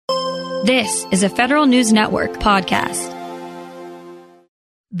This is a Federal News Network podcast.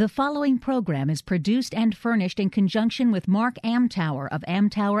 The following program is produced and furnished in conjunction with Mark Amtower of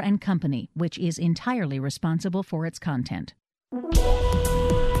Amtower and Company, which is entirely responsible for its content.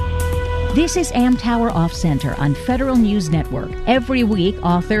 This is Amtower Off Center on Federal News Network. Every week,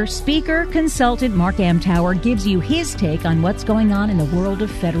 author, speaker, consultant Mark Amtower gives you his take on what's going on in the world of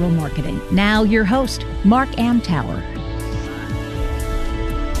federal marketing. Now, your host, Mark Amtower.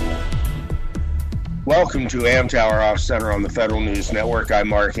 Welcome to Amtower Off Center on the Federal News Network. I'm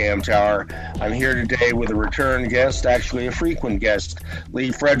Mark Amtower. I'm here today with a return guest, actually a frequent guest, Lee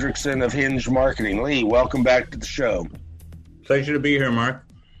Fredrickson of Hinge Marketing. Lee, welcome back to the show. Pleasure to be here, Mark.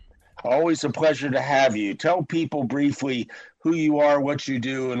 Always a pleasure to have you. Tell people briefly who you are, what you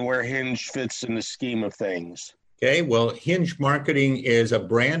do, and where Hinge fits in the scheme of things. Okay, well, Hinge Marketing is a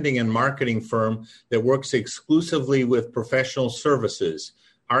branding and marketing firm that works exclusively with professional services.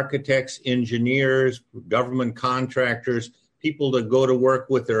 Architects, engineers, government contractors, people that go to work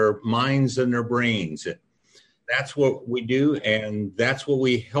with their minds and their brains. That's what we do, and that's what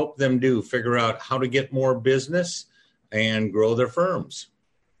we help them do, figure out how to get more business and grow their firms.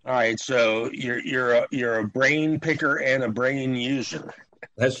 All right, so you're a brain picker and a brain user.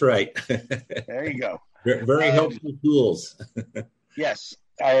 That's right. There you go. Very helpful tools. Yes,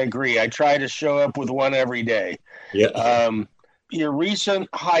 I agree. I try to show up with one every day. Yeah. Your recent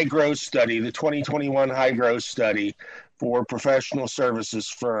high growth study, the 2021 high growth study for professional services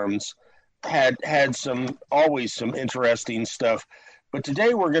firms, had always some interesting stuff. But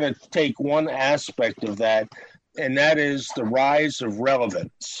today we're going to take one aspect of that, and that is the rise of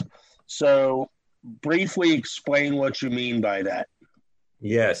relevance. So briefly explain what you mean by that.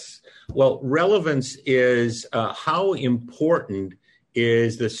 Yes. Well, relevance is how important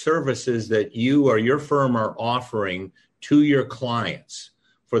is the services that you or your firm are offering to your clients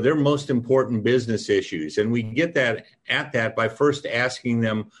for their most important business issues. And we get that by first asking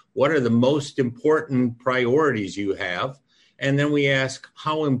them, what are the most important priorities you have? And then we ask,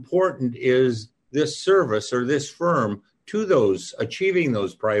 how important is this service or this firm to achieving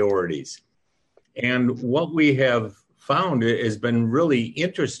those priorities? And what we have found has been really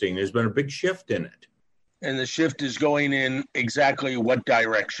interesting. There's been a big shift in it. And the shift is going in exactly what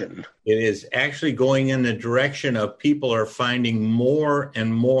direction? It is actually going in the direction of people are finding more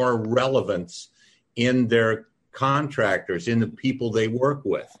and more relevance in their contractors, in the people they work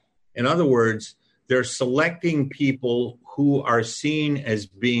with. In other words, they're selecting people who are seen as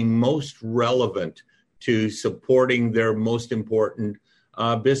being most relevant to supporting their most important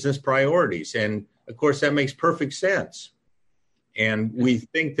business priorities. And of course, that makes perfect sense. And we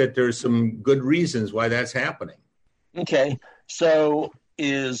think that there's some good reasons why that's happening. Okay. So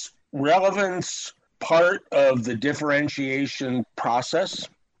is relevance part of the differentiation process?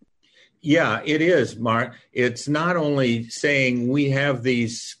 Yeah, it is, Mark. It's not only saying we have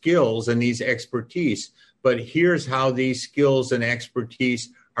these skills and these expertise, but here's how these skills and expertise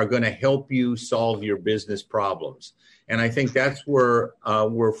are going to help you solve your business problems. And I think that's where a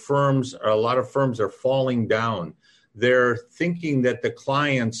lot of firms are falling down. They're thinking that the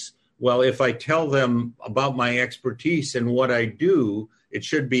clients, well, if I tell them about my expertise and what I do, it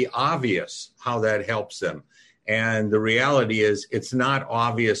should be obvious how that helps them. And the reality is it's not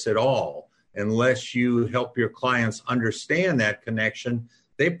obvious at all. Unless you help your clients understand that connection,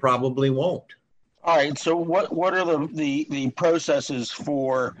 they probably won't. All right. So what are the processes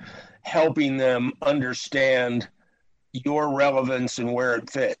for helping them understand your relevance and where it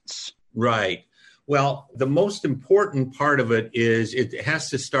fits? Right. Well, the most important part of it is it has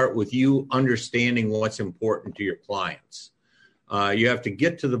to start with you understanding what's important to your clients. You have to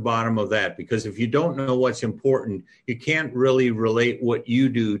get to the bottom of that, because if you don't know what's important, you can't really relate what you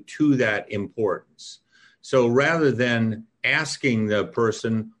do to that importance. So rather than asking the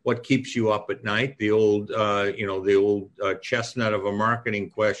person what keeps you up at night, the old chestnut of a marketing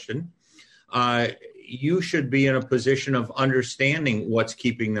question, you should be in a position of understanding what's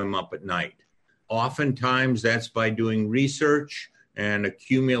keeping them up at night. Oftentimes that's by doing research and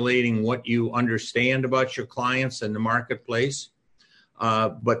accumulating what you understand about your clients and the marketplace.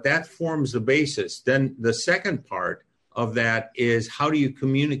 But that forms the basis. Then the second part of that is, how do you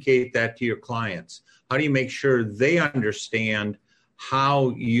communicate that to your clients? How do you make sure they understand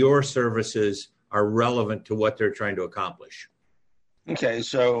how your services are relevant to what they're trying to accomplish? Okay,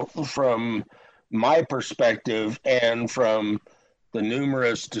 so from my perspective and from the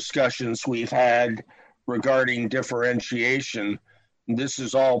numerous discussions we've had regarding differentiation, this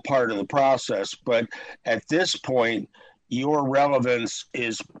is all part of the process. But at this point, your relevance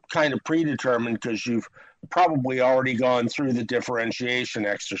is kind of predetermined because you've probably already gone through the differentiation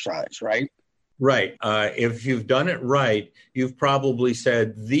exercise, right? Right. If you've done it right, you've probably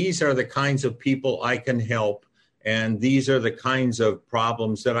said, these are the kinds of people I can help, and these are the kinds of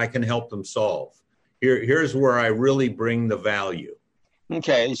problems that I can help them solve. Here's where I really bring the value.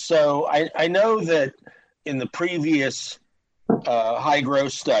 Okay, so I know that in the previous high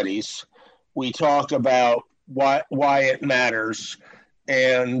growth studies, we talk about why it matters,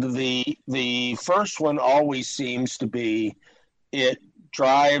 and the first one always seems to be it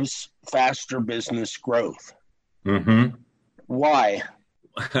drives faster business growth. Mm-hmm. Why?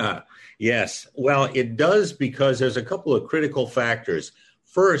 Yes. Well, it does because there's a couple of critical factors.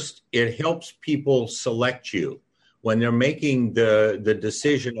 First, it helps people select you when they're making the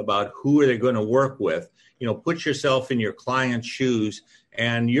decision about who are they going to work with. Put yourself in your client's shoes,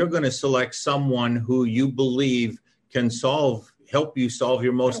 and you're going to select someone who you believe can help you solve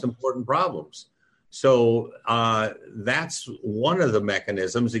your most important problems. So that's one of the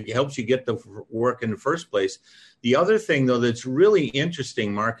mechanisms. It helps you get the work in the first place. The other thing, though, that's really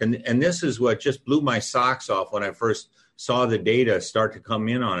interesting, Mark, and this is what just blew my socks off when I first saw the data start to come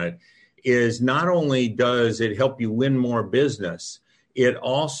in on it, is not only does it help you win more business, it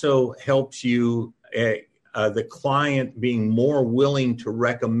also helps you, the client being more willing to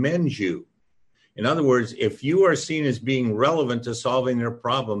recommend you. In other words, if you are seen as being relevant to solving their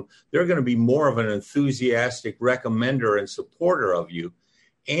problem, they're going to be more of an enthusiastic recommender and supporter of you.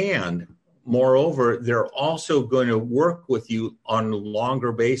 And moreover, they're also going to work with you on a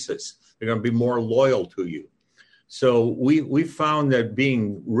longer basis. They're going to be more loyal to you. So we found that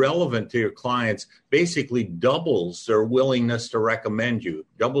being relevant to your clients basically doubles their willingness to recommend you,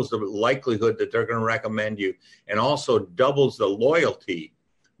 doubles the likelihood that they're going to recommend you, and also doubles the loyalty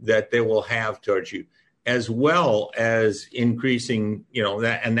that they will have towards you, as well as increasing,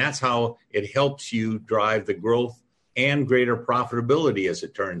 that, and that's how it helps you drive the growth and greater profitability, as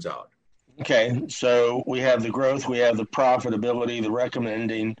it turns out. Okay, so we have the growth, we have the profitability, the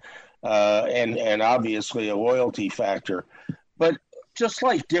recommending, and obviously a loyalty factor. But just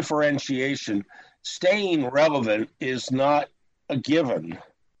like differentiation, staying relevant is not a given.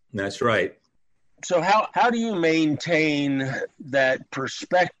 That's right. So how do you maintain that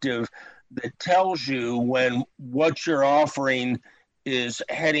perspective that tells you when what you're offering is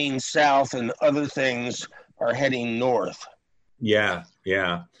heading south and other things are heading north? Yeah.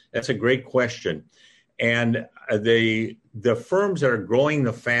 That's a great question. And the firms that are growing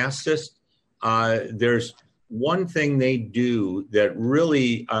the fastest, there's one thing they do that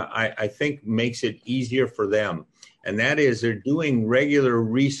really, I think, makes it easier for them. And that is they're doing regular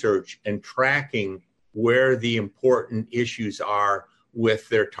research and tracking where the important issues are with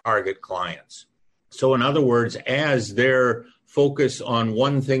their target clients. So in other words, as their focus on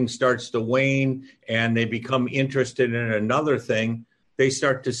one thing starts to wane and they become interested in another thing, they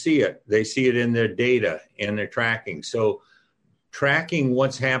start to see it. They see it in their data and their tracking. So tracking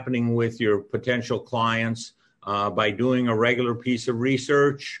what's happening with your potential clients by doing a regular piece of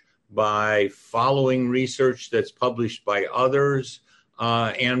research, by following research that's published by others,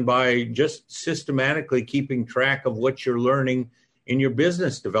 and by just systematically keeping track of what you're learning in your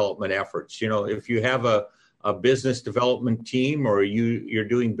business development efforts. If you have a business development team or you're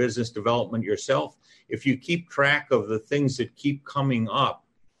doing business development yourself, if you keep track of the things that keep coming up,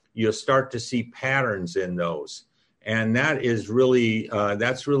 you'll start to see patterns in those. And that is really,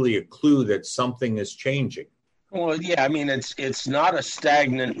 that's really a clue that something is changing. Well, yeah, I mean, it's not a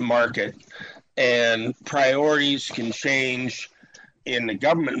stagnant market, and priorities can change. In the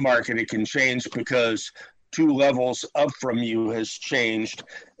government market, it can change because 2 levels up from you has changed,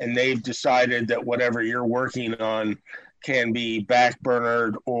 and they've decided that whatever you're working on can be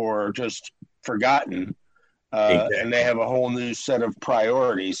backburnered or just forgotten, exactly. And they have a whole new set of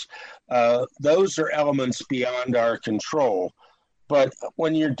priorities. Those are elements beyond our control. But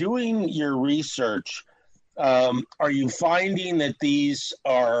when you're doing your research, are you finding that these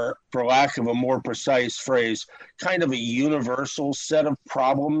are, for lack of a more precise phrase, kind of a universal set of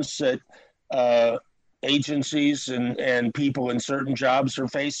problems that agencies and people in certain jobs are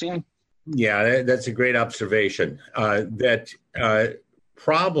facing? Yeah, that's a great observation. That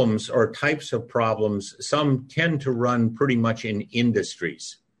problems or types of problems, some tend to run pretty much in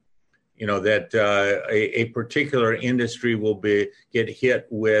industries. That a particular industry will get hit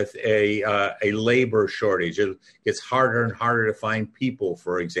with a labor shortage. It gets harder and harder to find people,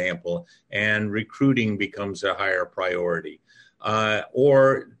 for example, and recruiting becomes a higher priority.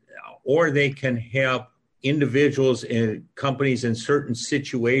 Or they can help individuals in companies in certain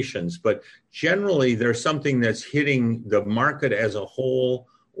situations, but generally there's something that's hitting the market as a whole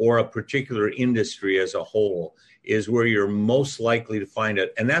or a particular industry as a whole is where you're most likely to find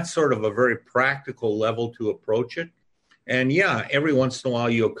it. And that's sort of a very practical level to approach it. And yeah, every once in a while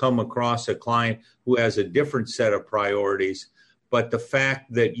you'll come across a client who has a different set of priorities. But the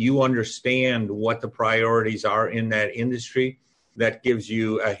fact that you understand what the priorities are in that industry, that gives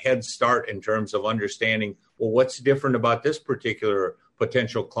you a head start in terms of understanding, well, what's different about this particular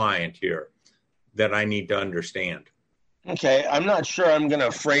potential client here that I need to understand. Okay, I'm not sure I'm going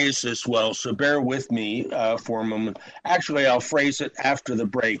to phrase this well, so bear with me for a moment. Actually, I'll phrase it after the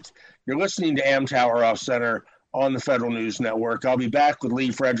break. You're listening to Amtower Off Center on the Federal News Network. I'll be back with Lee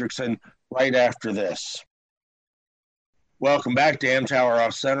Fredrickson right after this. Welcome back to Amtower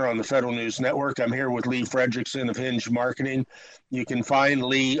Off Center on the Federal News Network. I'm here with Lee Fredrickson of Hinge Marketing. You can find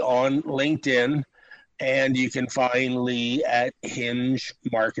Lee on LinkedIn, and you can find Lee at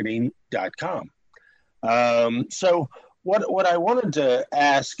hingemarketing.com. So what I wanted to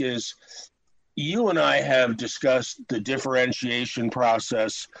ask is, you and I have discussed the differentiation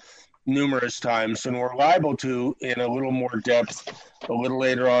process numerous times, and we're liable to in a little more depth a little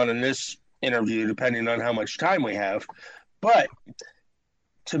later on in this interview, depending on how much time we have. But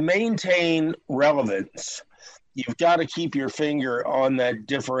to maintain relevance, you've got to keep your finger on that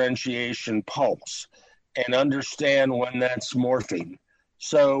differentiation pulse and understand when that's morphing.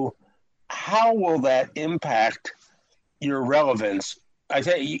 So how will that impact your relevance? I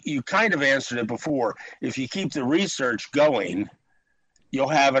think you kind of answered it before. If you keep the research going, you'll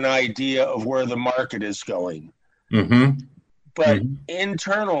have an idea of where the market is going. Mm-hmm. But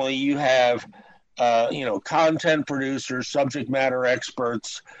internally, you have content producers, subject matter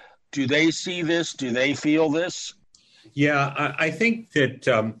experts. Do they see this? Do they feel this? Yeah, I think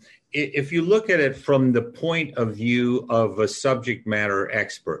that if you look at it from the point of view of a subject matter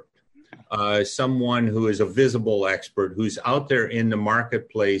expert, someone who is a visible expert, who's out there in the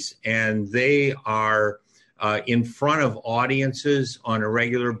marketplace, and they are in front of audiences on a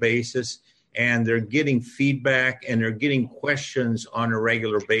regular basis, and they're getting feedback and they're getting questions on a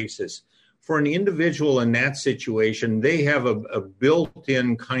regular basis. For an individual in that situation, they have a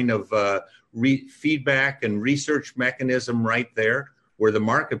built-in kind of feedback and research mechanism right there, where the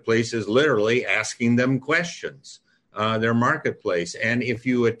marketplace is literally asking them questions, their marketplace. And if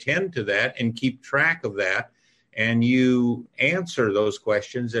you attend to that and keep track of that, and you answer those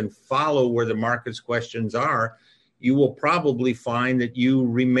questions and follow where the market's questions are, you will probably find that you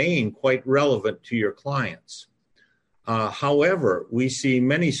remain quite relevant to your clients. However, we see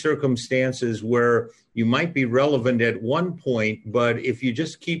many circumstances where you might be relevant at one point, but if you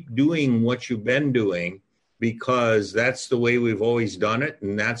just keep doing what you've been doing, because that's the way we've always done it,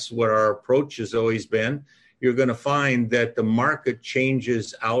 and that's what our approach has always been, you're going to find that the market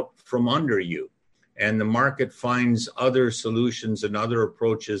changes out from under you, and the market finds other solutions and other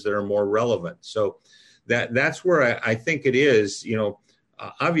approaches that are more relevant. So that's where I think it is.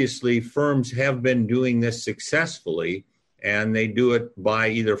 Obviously, firms have been doing this successfully, and they do it by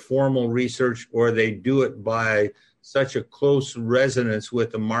either formal research or they do it by such a close resonance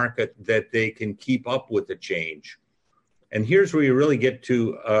with the market that they can keep up with the change. And here's where you really get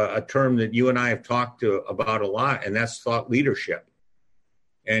to a term that you and I have talked about a lot, and that's thought leadership.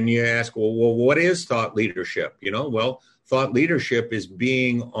 And you ask, well, what is thought leadership? Well, thought leadership is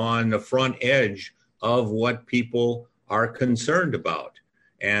being on the front edge of what people are concerned about.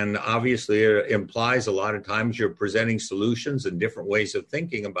 And obviously, it implies a lot of times you're presenting solutions and different ways of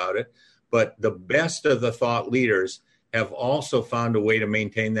thinking about it. But the best of the thought leaders have also found a way to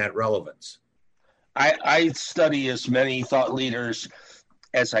maintain that relevance. I study as many thought leaders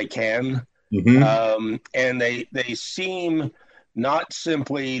as I can. Mm-hmm. And they seem not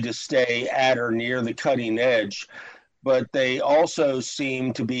simply to stay at or near the cutting edge, but they also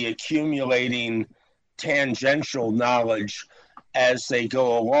seem to be accumulating tangential knowledge as they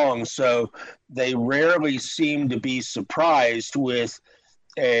go along. So they rarely seem to be surprised with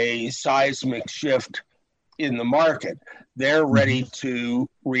a seismic shift in the market. They're ready to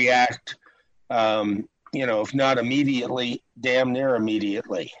react, if not immediately, damn near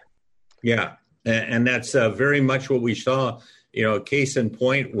immediately. Yeah, and that's very much what we saw, case in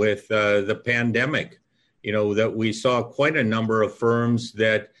point with the pandemic, that we saw quite a number of firms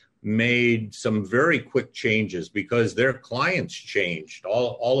that made some very quick changes because their clients changed.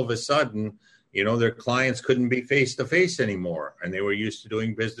 All of a sudden, their clients couldn't be face-to-face anymore, and they were used to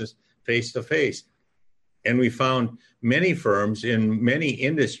doing business face-to-face. And we found many firms in many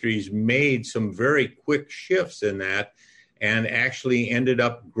industries made some very quick shifts in that and actually ended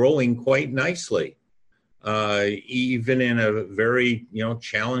up growing quite nicely, even in a very,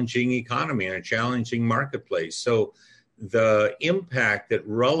 challenging economy and a challenging marketplace. So the impact that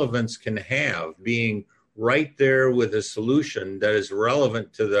relevance can have, being right there with a solution that is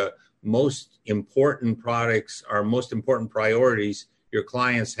relevant to the most important products or most important priorities your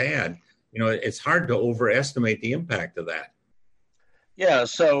clients had, it's hard to overestimate the impact of that. Yeah,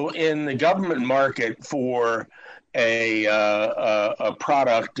 so in the government market for a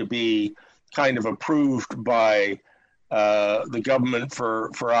product to be kind of approved by the government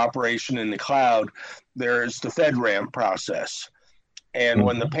for operation in the cloud, there's the FedRAMP process. And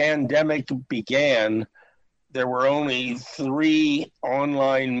when the pandemic began, there were only 3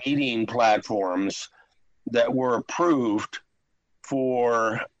 online meeting platforms that were approved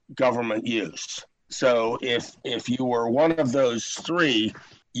for government use. So if you were one of those 3,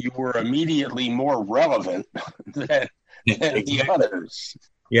 you were immediately more relevant than the others.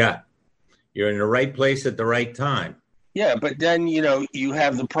 Yeah, you're in the right place at the right time. Yeah, but then, you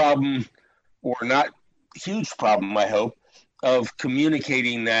have the problem, or not huge problem, I hope, of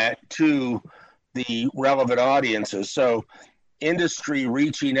communicating that to the relevant audiences. So industry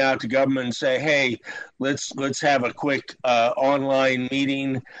reaching out to government and say, hey, let's have a quick online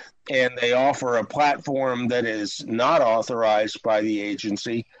meeting, and they offer a platform that is not authorized by the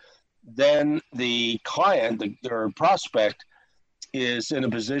agency, then the client, their prospect, is in a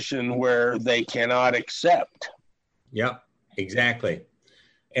position where they cannot accept. Yep, exactly.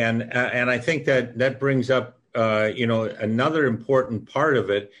 And I think that brings up, another important part of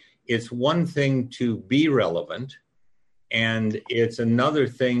it. It's one thing to be relevant, and it's another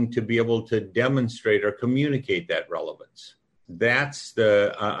thing to be able to demonstrate or communicate that relevance. That's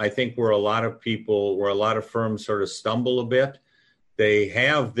I think where a lot of firms sort of stumble a bit. They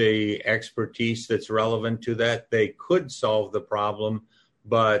have the expertise that's relevant to that. They could solve the problem,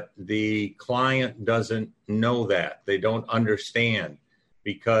 but the client doesn't know that. They don't understand,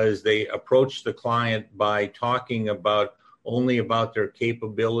 because they approach the client by talking only about their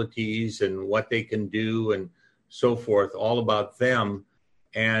capabilities and what they can do and so forth, all about them,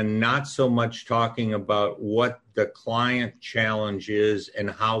 and not so much talking about what the client challenge is and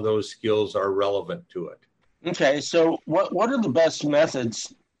how those skills are relevant to it. Okay, so what are the best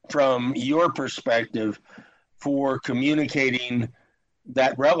methods from your perspective for communicating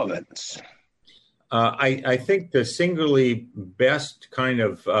that relevance? I think the singularly best kind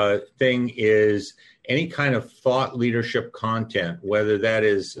of thing is any kind of thought leadership content, whether that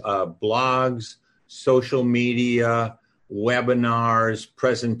is blogs, social media, webinars,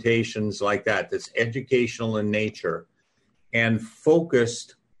 presentations like that, that's educational in nature and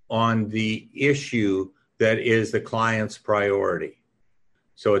focused on the issue that is the client's priority.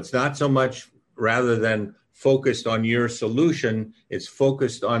 So it's not so much, rather than focused on your solution, it's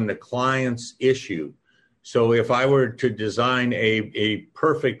focused on the client's issue. So if I were to design a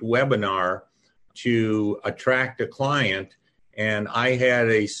perfect webinar to attract a client and I had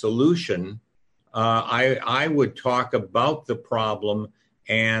a solution, I would talk about the problem,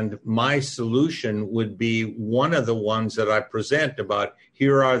 and my solution would be one of the ones that I present about.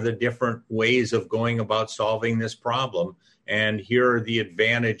 Here are the different ways of going about solving this problem, and here are the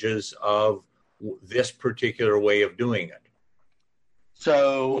advantages of this particular way of doing it.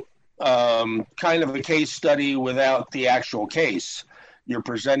 So kind of a case study without the actual case. You're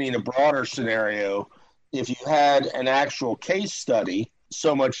presenting a broader scenario. If you had an actual case study,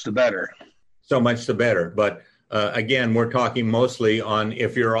 so much the better. So much the better. But again, we're talking mostly on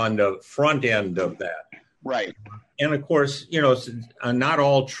if you're on the front end of that. Right. And of course, not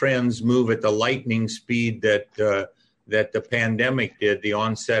all trends move at the lightning speed that the pandemic did, the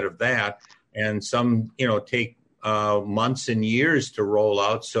onset of that. And some, take months and years to roll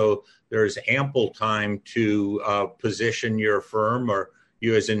out. So there's ample time to position your firm or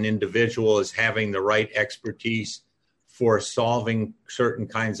you as an individual as having the right expertise for solving certain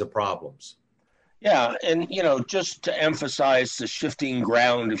kinds of problems. Yeah. And, just to emphasize the shifting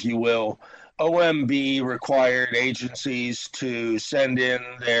ground, if you will, OMB required agencies to send in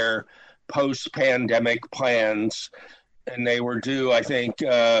their post-pandemic plans, and they were due, I think,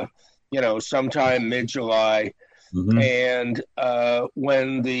 sometime mid-July. Mm-hmm. And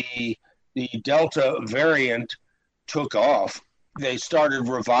when the Delta variant took off, they started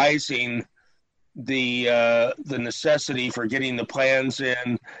revising the necessity for getting the plans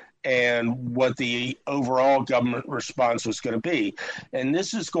in and what the overall government response was going to be. And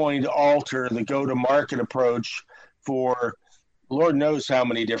this is going to alter the go-to-market approach for Lord knows how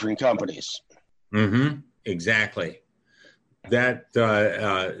many different companies. Mm-hmm. Exactly. That's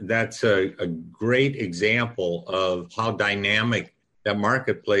a great example of how dynamic that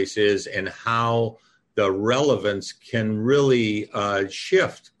marketplace is and how the relevance can really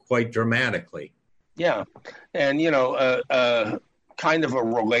shift quite dramatically. Yeah. And, kind of a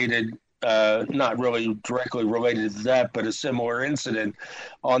related, not really directly related to that, but a similar incident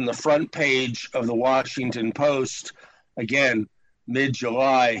on the front page of the Washington Post, again,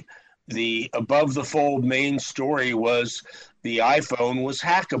 mid-July, the above the fold main story was the iPhone was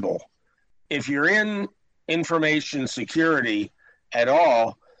hackable. If you're in information security at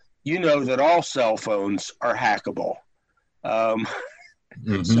all, you know that all cell phones are hackable.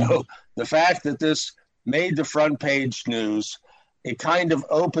 So the fact that this made the front page news, it kind of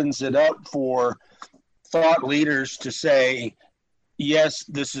opens it up for thought leaders to say, yes,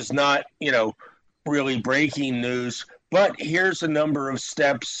 this is not, really breaking news, but here's a number of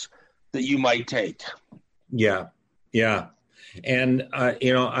steps that you might take. Yeah. And,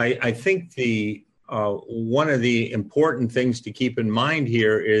 I think one of the important things to keep in mind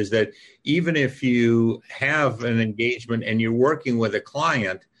here is that even if you have an engagement and you're working with a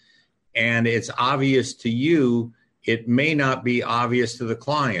client and it's obvious to you, it may not be obvious to the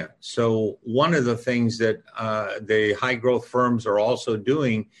client. So one of the things that the high growth firms are also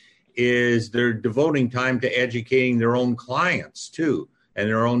doing is they're devoting time to educating their own clients too, and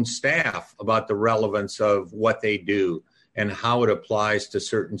their own staff about the relevance of what they do and how it applies to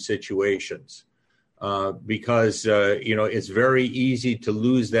certain situations. Because it's very easy to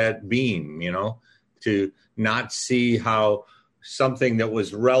lose that beam, to not see how something that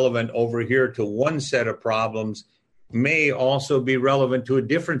was relevant over here to one set of problems may also be relevant to a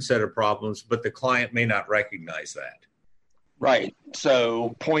different set of problems, but the client may not recognize that. Right.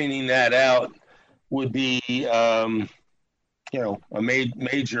 So pointing that out would be, a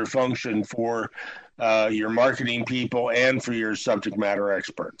major function for your marketing people and for your subject matter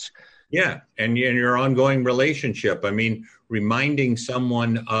experts. Yeah, and your ongoing relationship. I mean, reminding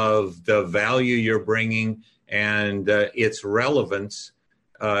someone of the value you're bringing and its relevance.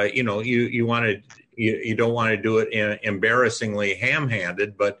 You don't want to do it embarrassingly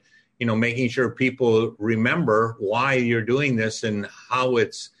ham-handed, but making sure people remember why you're doing this and how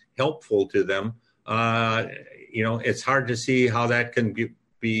it's helpful to them. It's hard to see how that can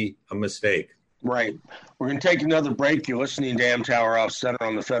be a mistake. Right. We're going to take another break. You're listening to Amtower Off Center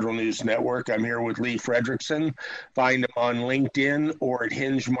on the Federal News Network. I'm here with Lee Fredrickson. Find him on LinkedIn or at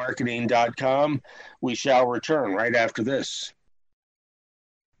hingemarketing.com. We shall return right after this.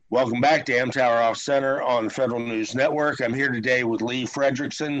 Welcome back to Amtower Off Center on the Federal News Network. I'm here today with Lee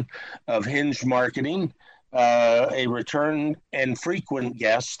Fredrickson of Hinge Marketing, a return and frequent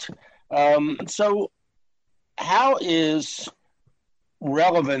guest. So how is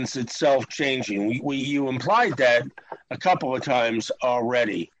relevance itself changing? You implied that a couple of times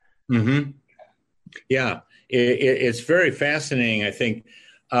already. Mm-hmm. Yeah, it's very fascinating. I think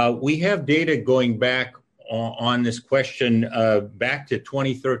we have data going back on this question back to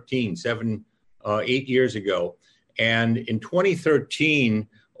 2013, 8 years ago. And in 2013,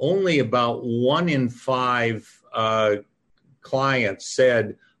 only about 1 in 5 clients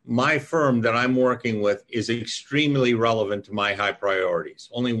said, my firm that I'm working with is extremely relevant to my high priorities.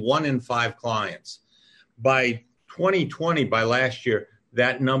 Only 1 in 5 clients. By 2020, by last year,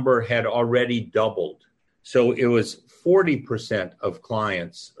 that number had already doubled. So it was 40% of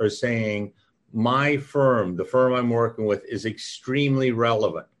clients are saying, my firm, the firm I'm working with, is extremely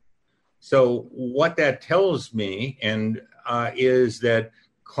relevant. So what that tells me is that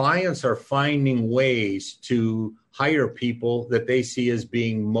clients are finding ways to hire people that they see as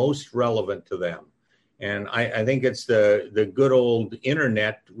being most relevant to them. And I think it's the good old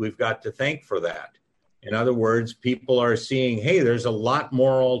internet we've got to thank for that. In other words, people are seeing, hey, there's a lot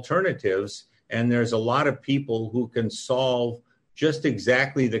more alternatives, and there's a lot of people who can solve just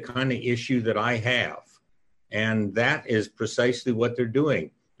exactly the kind of issue that I have. And that is precisely what they're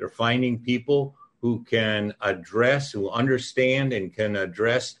doing. They're finding people who can address, who understand and can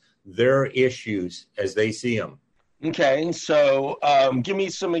address their issues as they see them. Okay, so give me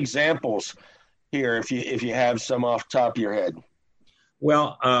some examples here, if you have some off the top of your head.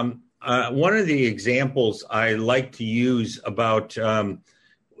 Well, one of the examples I like to use about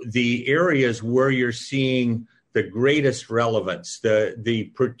the areas where you're seeing the greatest relevance,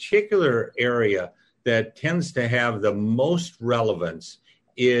 the particular area that tends to have the most relevance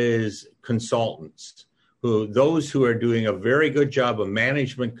is consultants. Those who are doing a very good job of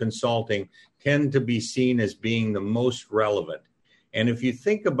management consulting tend to be seen as being the most relevant. And if you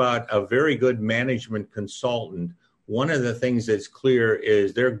think about a very good management consultant, one of the things that's clear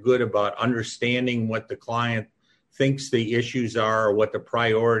is they're good about understanding what the client thinks the issues are, or what the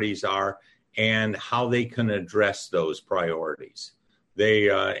priorities are, and how they can address those priorities. They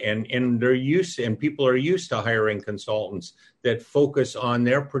and they're used, and people are used to hiring consultants that focus on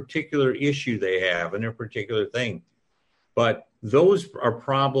their particular issue they have and their particular thing. But those are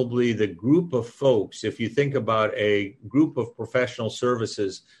probably the group of folks, if you think about a group of professional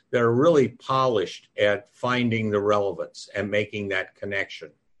services that are really polished at finding the relevance and making that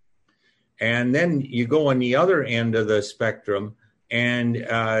connection. And then you go on the other end of the spectrum, and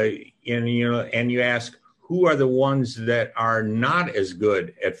you ask, who are the ones that are not as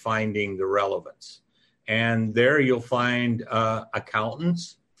good at finding the relevance? And there you'll find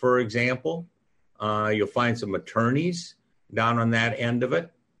accountants, for example. You'll find some attorneys down on that end of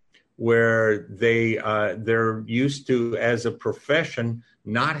it, where they're used to, as a profession,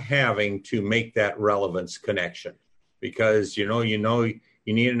 not having to make that relevance connection, because you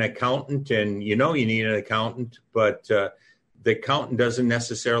need an accountant, and you need an accountant, but the accountant doesn't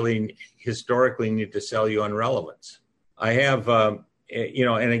necessarily historically need to sell you on relevance. I have an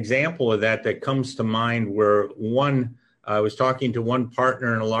example of that comes to mind, where I was talking to one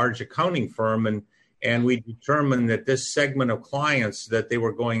partner in a large accounting firm, and we determined that this segment of clients that they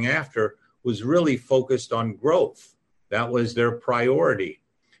were going after was really focused on growth. That was their priority.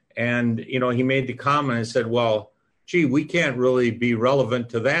 And, he made the comment and said, well, gee, we can't really be relevant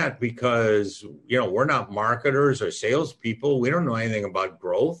to that because, we're not marketers or salespeople. We don't know anything about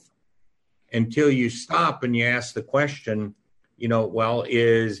growth. Until you stop and you ask the question,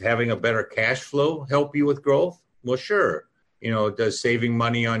 is having a better cash flow help you with growth? Well, sure. Does saving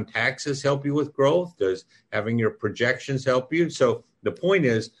money on taxes help you with growth? Does having your projections help you? So the point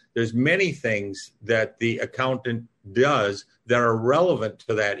is, there's many things that the accountant does that are relevant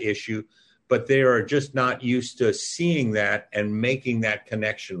to that issue, but they are just not used to seeing that and making that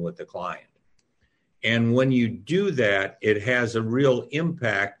connection with the client. And when you do that, it has a real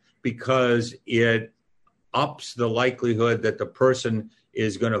impact, because it ups the likelihood that the person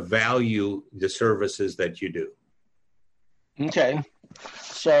is going to value the services that you do. Okay.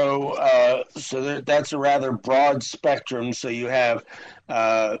 So that's a rather broad spectrum. So you have,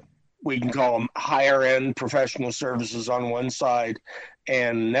 we can call them higher end professional services on one side,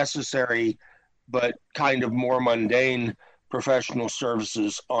 and necessary but kind of more mundane professional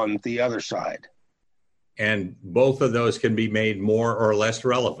services on the other side. And both of those can be made more or less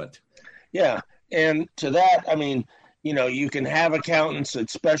relevant. Yeah. And to that, you can have accountants that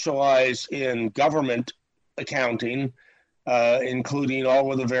specialize in government accounting, including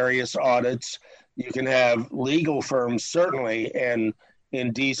all of the various audits. You can have legal firms, certainly, and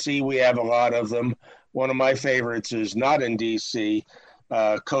in D.C. we have a lot of them. One of my favorites is not in D.C.,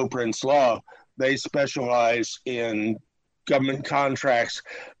 Coprince Law. They specialize in government contracts,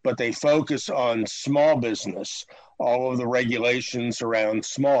 but they focus on small business, all of the regulations around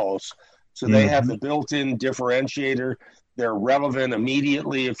smalls. So they have the built-in differentiator. They're relevant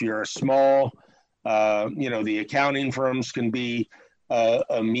immediately if you're a small. The accounting firms can be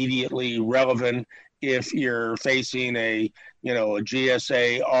immediately relevant if you're facing a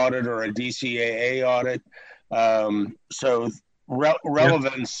GSA audit or a DCAA audit.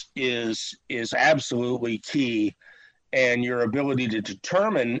 Relevance is absolutely key, and your ability to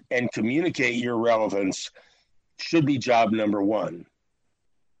determine and communicate your relevance should be job number one.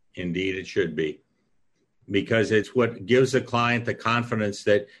 Indeed, it should be. Because it's what gives the client the confidence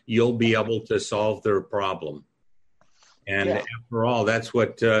that you'll be able to solve their problem. And after all, that's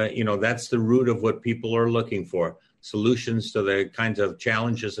what, that's the root of what people are looking for, solutions to the kinds of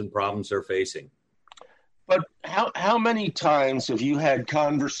challenges and problems they're facing. But how many times have you had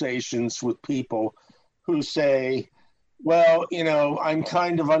conversations with people who say, well, I'm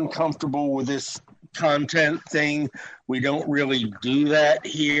kind of uncomfortable with this content thing. We don't really do that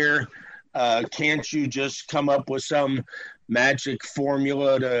here. Can't you just come up with some magic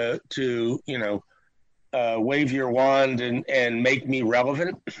formula to wave your wand and make me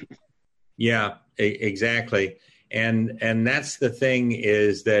relevant? Yeah, exactly. And that's the thing,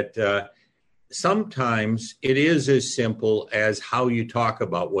 is that sometimes it is as simple as how you talk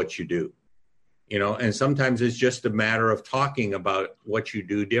about what you do, and sometimes it's just a matter of talking about what you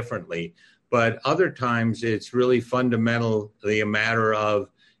do differently. But other times it's really fundamentally a matter of,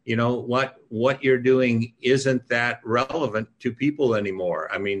 what you're doing isn't that relevant to people anymore.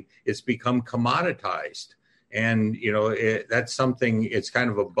 It's become commoditized. And, that's something, it's kind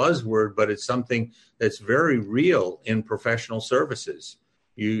of a buzzword, but it's something that's very real in professional services.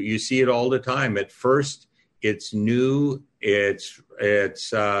 You see it all the time. At first, it's new. It's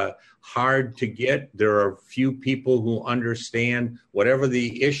hard to get. There are few people who understand whatever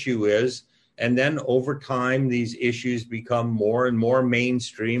the issue is. And then over time, these issues become more and more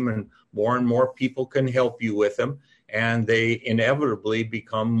mainstream, and more people can help you with them. and they inevitably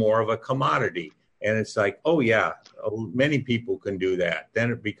become more of a commodity. And it's like, oh yeah, many people can do that.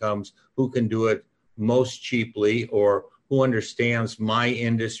 Then it becomes who can do it most cheaply, or who understands my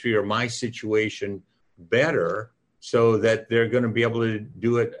industry or my situation better, so that they're going to be able to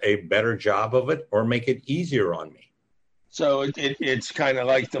do it a better job of it or make it easier on me. So it's kind of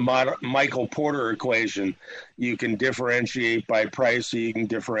like the Michael Porter equation. You can differentiate by price, or you can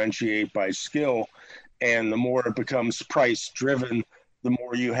differentiate by skill. And the more it becomes price driven, the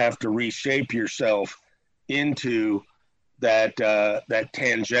more you have to reshape yourself into that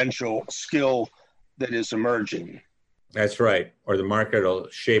tangential skill that is emerging. That's right. Or the market will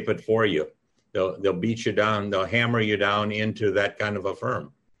shape it for you. They'll beat you down. They'll hammer you down into that kind of a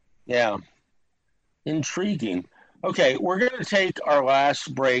firm. Yeah. Intriguing. Okay, we're going to take our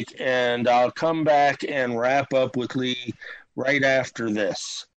last break, and I'll come back and wrap up with Lee right after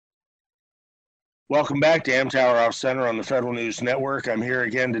this. Welcome back to Amtower Off Center on the Federal News Network. I'm here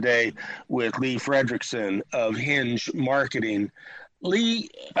again today with Lee Fredrickson of Hinge Marketing. Lee,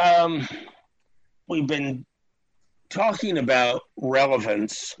 we've been talking about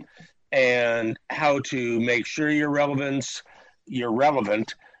relevance and how to make sure you're relevant,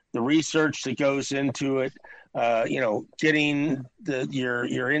 the research that goes into it, getting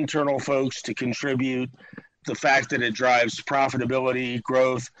your internal folks to contribute, the fact that it drives profitability,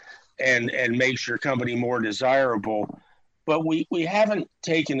 growth, and makes your company more desirable. But we haven't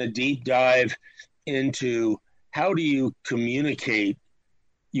taken a deep dive into how do you communicate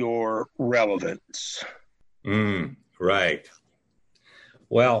your relevance. Right.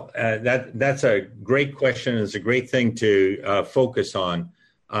 Well, that's a great question. It's a great thing to focus on.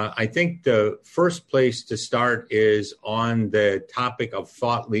 I think the first place to start is on the topic of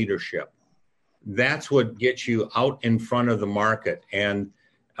thought leadership. That's what gets you out in front of the market. And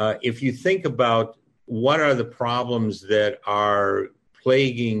if you think about what are the problems that are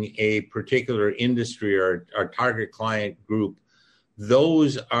plaguing a particular industry or our target client group,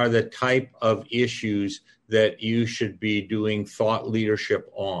 those are the type of issues that you should be doing thought leadership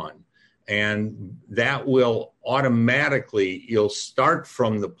on. And that will automatically, you'll start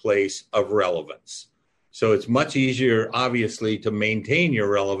from the place of relevance. So it's much easier, obviously, to maintain your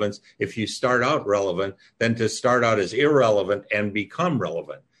relevance if you start out relevant than to start out as irrelevant and become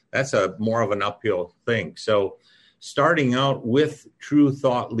relevant. That's a more of an uphill thing. So starting out with true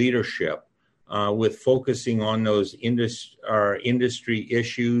thought leadership, with focusing on those industry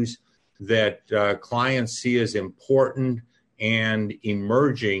issues that clients see as important and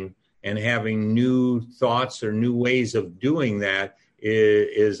emerging, and having new thoughts or new ways of doing that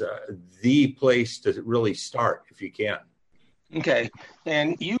is the place to really start if you can. Okay.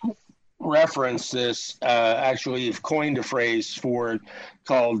 And you referenced this, actually you've coined a phrase for it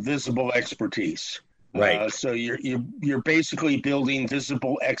called visible expertise. Right. So you're basically building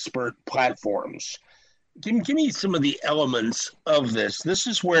visible expert platforms. Give me some of the elements of this. This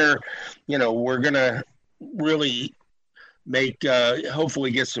is where, we're going to really make, hopefully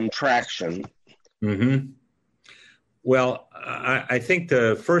get some traction. Mm-hmm. Well, I think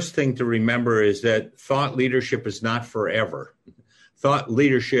the first thing to remember is that thought leadership is not forever. Thought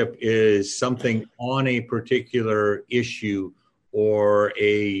leadership is something on a particular issue or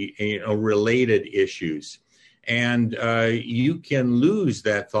a related issues. And you can lose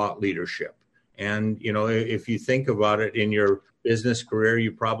that thought leadership. And, if you think about it in your business career,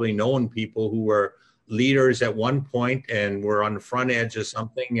 you've probably known people who were leaders at one point and were on the front edge of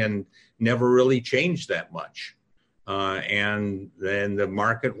something and never really changed that much. And then the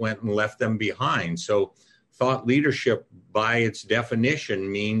market went and left them behind. So thought leadership, by its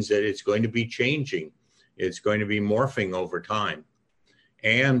definition, means that it's going to be changing. It's going to be morphing over time.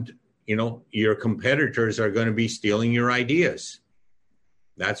 And, your competitors are going to be stealing your ideas.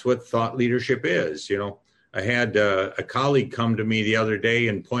 That's what thought leadership is. I had a colleague come to me the other day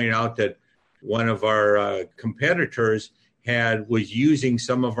and point out that one of our competitors was using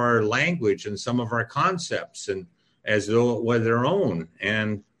some of our language and some of our concepts and as though it were their own.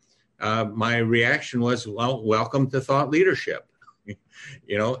 And my reaction was, well, welcome to thought leadership.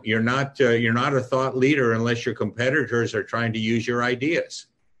 You're not a thought leader unless your competitors are trying to use your ideas.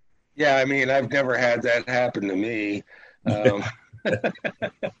 Yeah, I've never had that happen to me.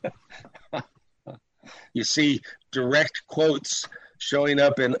 You see direct quotes showing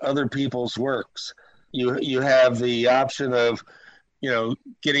up in other people's works. You have the option of,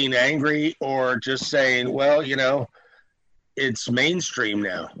 getting angry or just saying, well, it's mainstream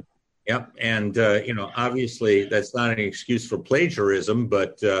now. Yep. And, obviously that's not an excuse for plagiarism,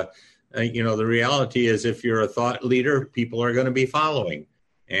 but, the reality is if you're a thought leader, people are going to be following.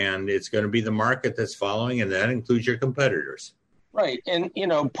 and it's going to be the market that's following, and that includes your competitors. Right. And,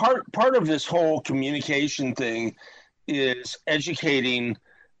 part of this whole communication thing is educating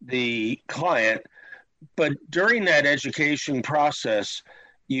the client. But during that education process,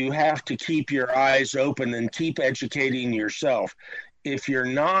 you have to keep your eyes open and keep educating yourself. If you're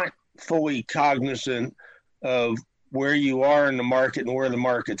not fully cognizant of where you are in the market and where the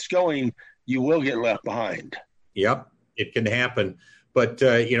market's going, you will get left behind. Yep, it can happen. But,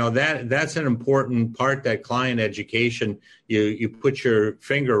 that's an important part, that client education. You put your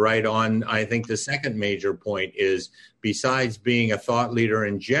finger right on, I think the second major point is, besides being a thought leader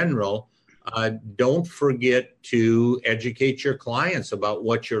in general, don't forget to educate your clients about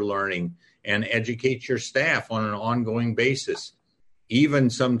what you're learning and educate your staff on an ongoing basis. Even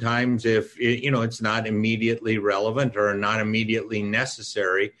sometimes if, it's not immediately relevant or not immediately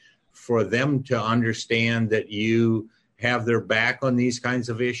necessary for them to understand that you have their back on these kinds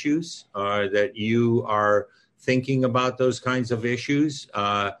of issues, that you are thinking about those kinds of issues,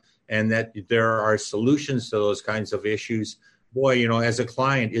 and that there are solutions to those kinds of issues. Boy, as a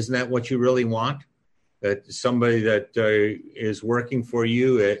client, isn't that what you really want? That somebody that is working for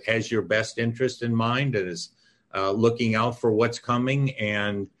you has your best interest in mind and is looking out for what's coming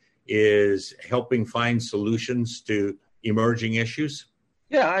and is helping find solutions to emerging issues?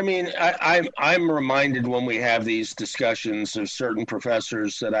 Yeah, I mean, I'm reminded when we have these discussions of certain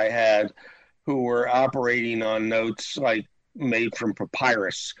professors that I had who were operating on notes like made from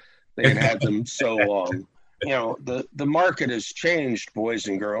papyrus. They had them so long. The market has changed, boys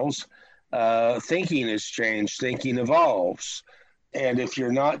and girls. Thinking has changed. Thinking evolves. And if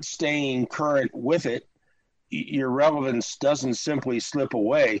you're not staying current with it, your relevance doesn't simply slip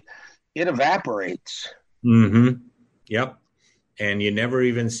away. It evaporates. Mm-hmm. Yep. And you never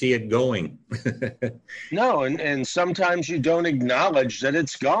even see it going. No, and sometimes you don't acknowledge that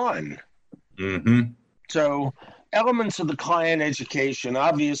it's gone. Mm-hmm. So elements of the client education,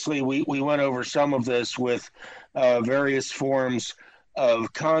 obviously we went over some of this with various forms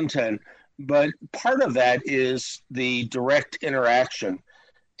of content, but part of that is the direct interaction.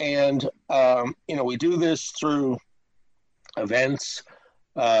 And, we do this through events.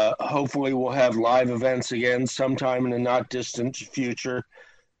 Hopefully we'll have live events again sometime in the not distant future,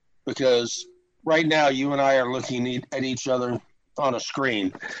 because right now you and I are looking at each other on a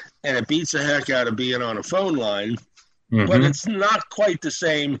screen, and it beats the heck out of being on a phone line. Mm-hmm. But it's not quite the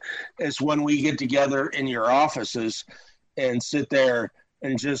same as when we get together in your offices and sit there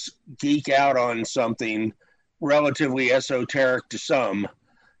and just geek out on something relatively esoteric to some.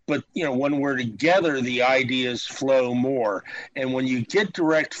 But, when we're together, the ideas flow more. And when you get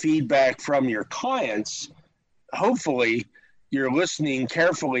direct feedback from your clients, hopefully you're listening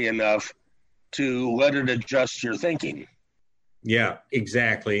carefully enough to let it adjust your thinking. Yeah,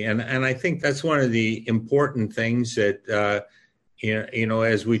 exactly. And I think that's one of the important things that,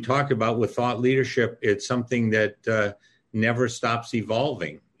 as we talked about with thought leadership, it's something that never stops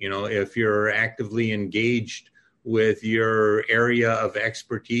evolving. If you're actively engaged with your area of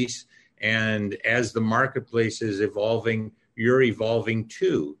expertise, and as the marketplace is evolving, you're evolving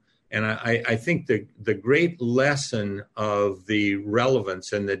too. And I think the great lesson of the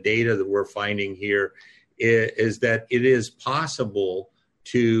relevance and the data that we're finding here is that it is possible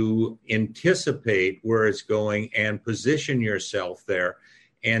to anticipate where it's going and position yourself there.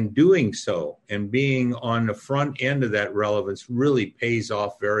 And doing so and being on the front end of that relevance really pays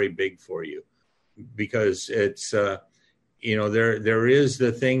off very big for you. Because it's, there is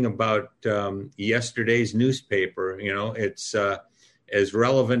the thing about yesterday's newspaper, it's as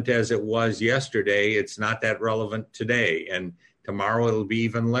relevant as it was yesterday. It's not that relevant today. And tomorrow it'll be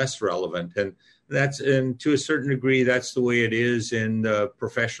even less relevant. And to a certain degree, that's the way it is in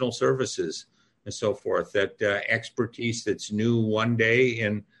professional services and so forth, that expertise that's new one day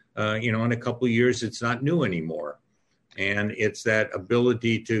and, in a couple of years, it's not new anymore. And it's that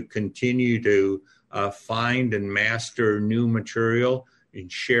ability to continue to find and master new material and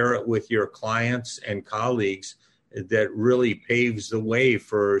share it with your clients and colleagues that really paves the way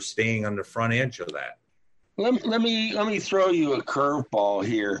for staying on the front edge of that. Let me throw you a curveball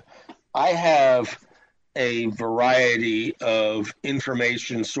here. I have a variety of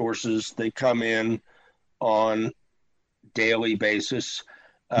information sources that come in on daily basis.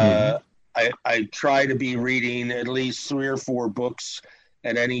 I try to be reading at least 3 or 4 books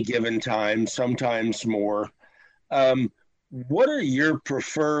at any given time, sometimes more. What are your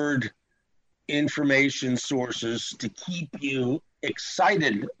preferred information sources to keep you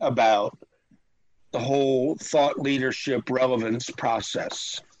excited about the whole thought leadership relevance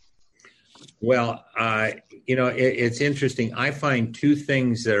process? Well, it's interesting. I find two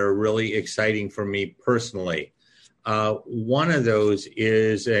things that are really exciting for me personally. One of those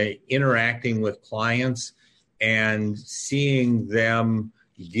is interacting with clients and seeing them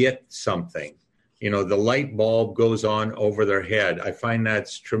get something. The light bulb goes on over their head. I find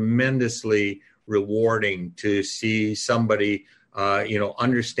that's tremendously rewarding to see somebody,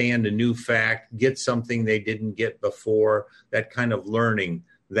 understand a new fact, get something they didn't get before. That kind of learning,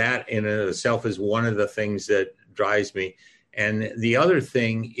 that in itself is one of the things that drives me. And the other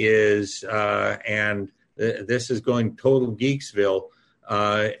thing is, this is going total Geeksville,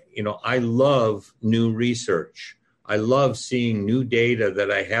 I love new research. I love seeing new data that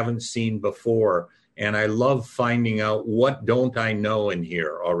I haven't seen before. And I love finding out what don't I know in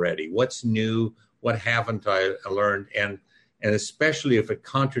here already? What's new? What haven't I learned? And especially if it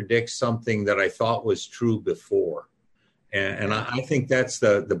contradicts something that I thought was true before. And I think that's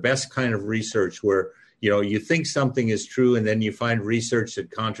the best kind of research where, you think something is true and then you find research that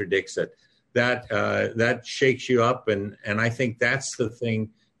contradicts it. That shakes you up. And I think that's the thing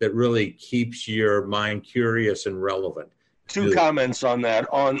that really keeps your mind curious and relevant. Two comments on that,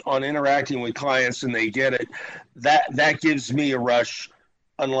 on interacting with clients and they get it. That gives me a rush,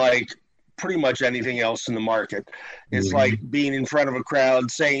 unlike pretty much anything else in the market. It's like being in front of a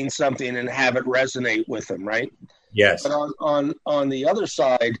crowd, saying something and have it resonate with them, right? Yes. But on the other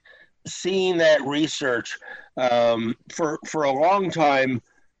side, seeing that research, for a long time,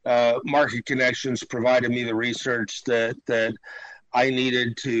 Market Connections provided me the research that I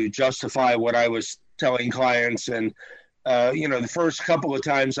needed to justify what I was telling clients. And, the first couple of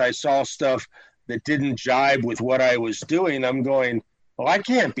times I saw stuff that didn't jibe with what I was doing, I'm going, well, I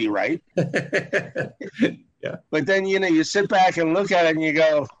can't be right. Yeah. But then, you sit back and look at it and you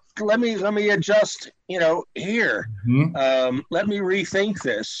go, let me adjust, here. Mm-hmm. Let me rethink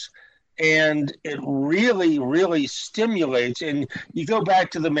this. And it really, really stimulates. And you go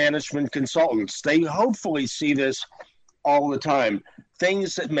back to the management consultants. They hopefully see this all the time.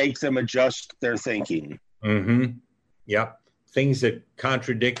 Things that make them adjust their thinking. Mm-hmm. Yep. Things that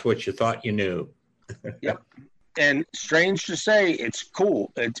contradict what you thought you knew. Yep. And strange to say, it's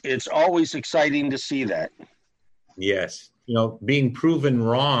cool. It's always exciting to see that. Yes. Being proven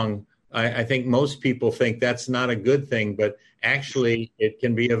wrong, I think most people think that's not a good thing, but actually it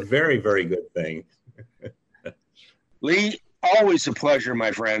can be a very, very good thing. Lee, always a pleasure,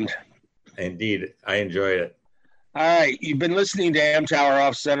 my friend. Indeed. I enjoyed it. All right. You've been listening to Amtower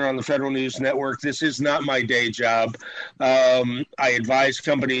Off Center on the Federal News Network. This is not my day job. I advise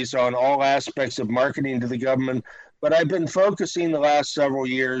companies on all aspects of marketing to the government, but I've been focusing the last several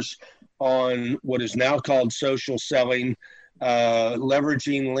years on what is now called social selling,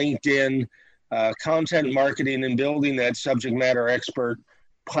 leveraging LinkedIn, content marketing, and building that subject matter expert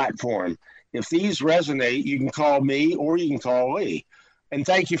platform. If these resonate, you can call me or you can call Lee. And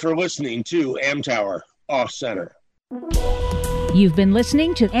thank you for listening to Amtower Off Center. You've been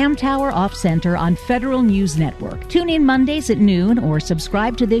listening to Amtower Off Center on Federal News Network. Tune in Mondays at noon or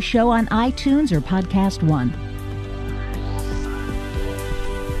subscribe to this show on iTunes or Podcast One.